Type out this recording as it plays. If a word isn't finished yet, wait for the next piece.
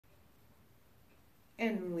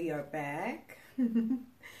And we are back.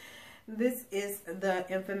 This is the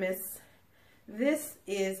infamous, this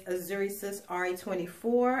is Azuri Sis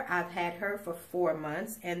RE24. I've had her for 4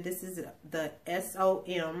 months, and this is the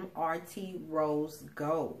SOM RT Rose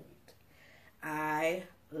Gold. I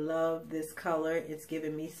love this color. It's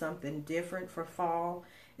giving me something different for fall.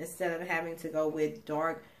 Instead of having to go with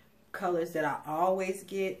dark colors that I always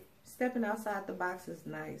get, stepping outside the box is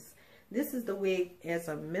nice. This is the wig as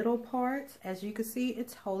a middle part. As you can see,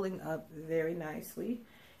 it's holding up very nicely.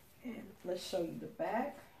 And let's show you the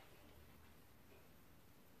back.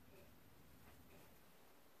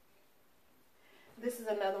 This is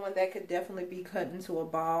another one that could definitely be cut into a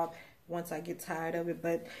bob once I get tired of it,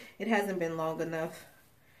 but it hasn't been long enough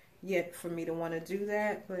yet for me to want to do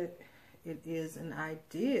that, but it is an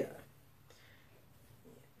idea.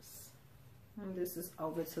 Yes. And this is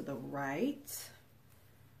over to the right.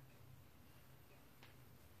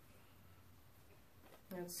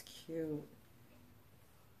 That's cute.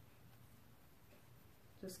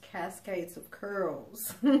 Just cascades of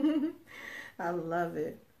curls. I love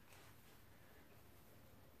it.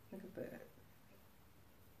 Look at that.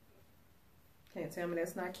 Can't tell me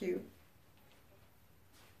that's not cute.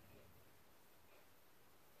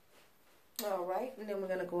 All right, and then we're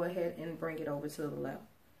going to go ahead and bring it over to the left.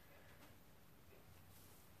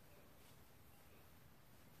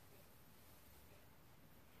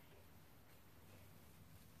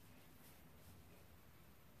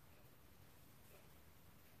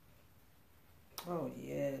 Oh,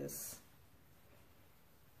 yes.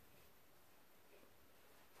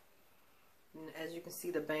 And as you can see,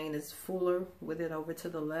 the bang is fuller with it over to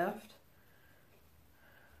the left.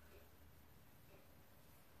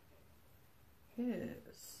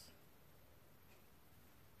 Yes.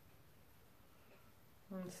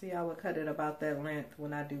 Let's see, I would cut it about that length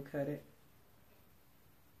when I do cut it.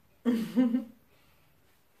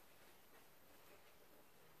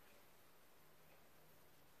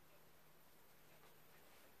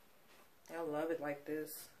 I love it like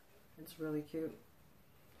this. It's really cute.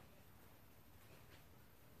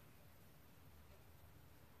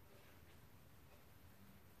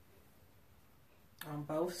 On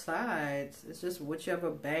both sides. It's just whichever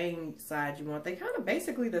bang side you want. They're kind of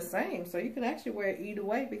basically the same. So you can actually wear it either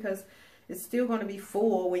way because it's still going to be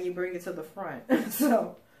full when you bring it to the front.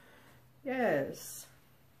 So, yes.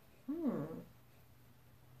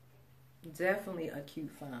 Definitely a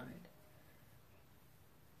cute find.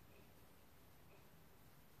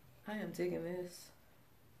 I am digging this.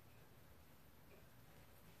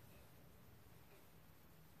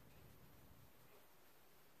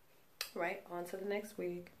 Right, on to the next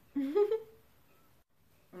wig.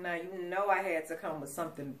 Now, you know I had to come with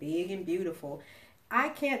something big and beautiful. I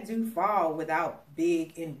can't do fall without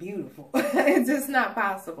big and beautiful. It's just not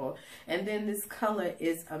possible. And then this color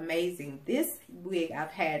is amazing. This wig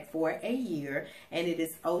I've had for a year, and it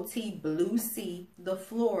is OT Blue Sea, the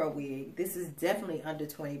Flora wig. This is definitely under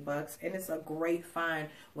 20 bucks, and it's a great find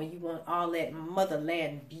when you want all that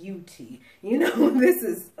motherland beauty. You know, this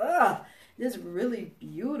is, this is really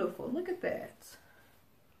beautiful. Look at that.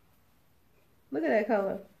 Look at that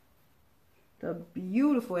color. The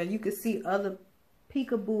beautiful, and you can see other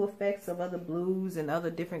peekaboo effects of other blues and other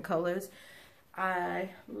different colors. I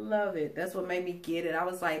love it. That's what made me get it. I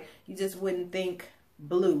was like, you just wouldn't think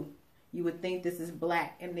blue. You would think this is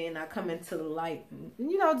black, and then I come into the light and,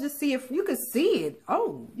 you know, just see if you could see it.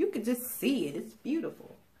 Oh, you could just see it. It's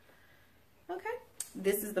beautiful. Okay.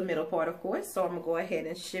 This is the middle part, of course, so I'm going to go ahead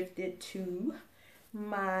and shift it to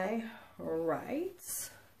my right.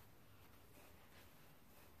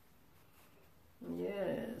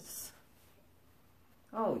 Yes.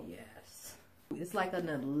 Oh, yes. It's like an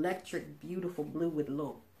electric, beautiful blue with a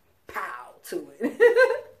little pow to it.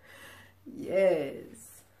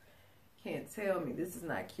 Yes. Can't tell me this is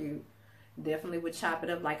not cute. Definitely would chop it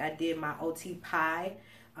up like I did my OT Pie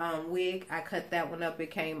wig. I cut that one up.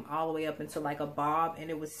 It came all the way up into like a bob, and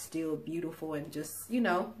it was still beautiful and just, you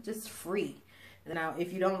know, just free. Now,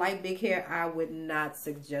 if you don't like big hair, I would not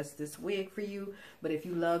suggest this wig for you. But if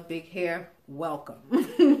you love big hair,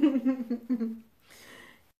 welcome.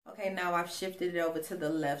 Okay, now I've shifted it over to the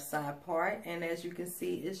left side part. And as you can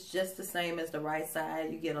see, it's just the same as the right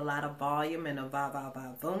side. You get a lot of volume and a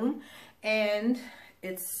va-va-va-boom. And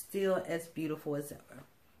it's still as beautiful as ever.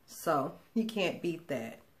 So, you can't beat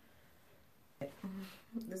that.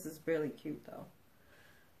 This is really cute, though.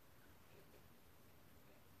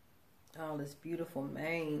 Oh, this beautiful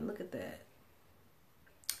mane. Look at that.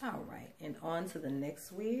 All right, and on to the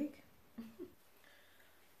next wig.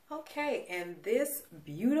 Okay, and this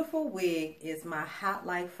beautiful wig is my Hot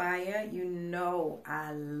Like Fire. You know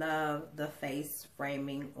I love the face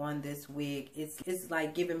framing on this wig. It's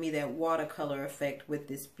like giving me that watercolor effect with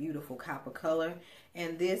this beautiful copper color.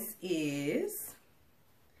 And this is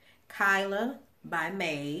Kyla by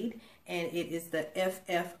Made, and it is the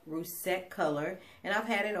FF Rusette color. And I've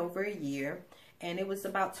had it over a year, and it was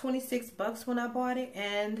about 26 bucks when I bought it,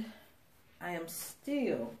 and I am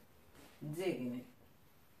still digging it.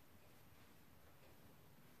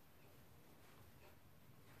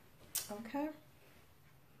 Okay,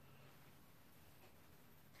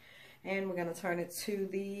 and we're going to turn it to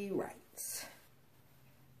the right.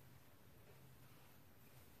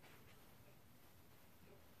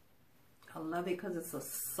 I love it because it's a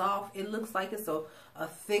soft, it looks like it's a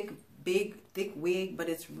thick, big, thick wig, but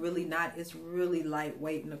it's really not. It's really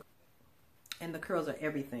lightweight, and the curls are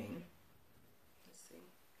everything. Let's see.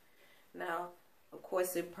 Now, of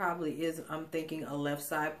course, it probably is, I'm thinking, a left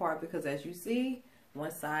side part, because as you see, one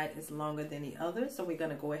side is longer than the other. So we're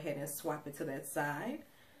going to go ahead and swap it to that side,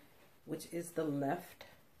 which is the left.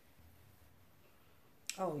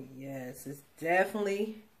 Oh yes, it's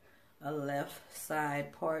definitely a left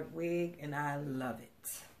side part wig, and I love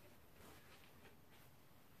it.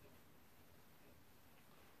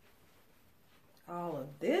 All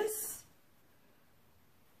of this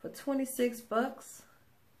for 26 bucks.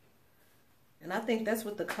 And I think that's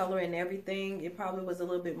with the color and everything. It probably was a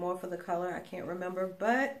little bit more for the color. I can't remember,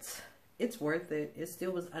 but it's worth it. It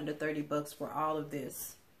still was under 30 bucks for all of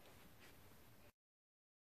this.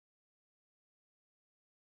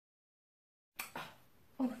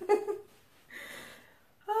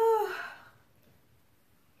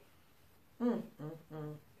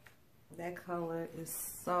 That color is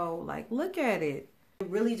so, like, look at it. It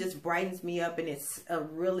really just brightens me up, and it's a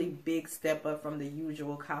really big step up from the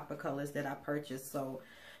usual copper colors that I purchased. So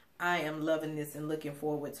I am loving this and looking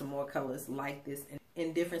forward to more colors like this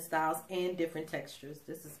in different styles and different textures.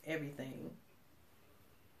 This is everything.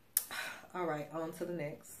 All right, on to the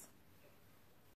next.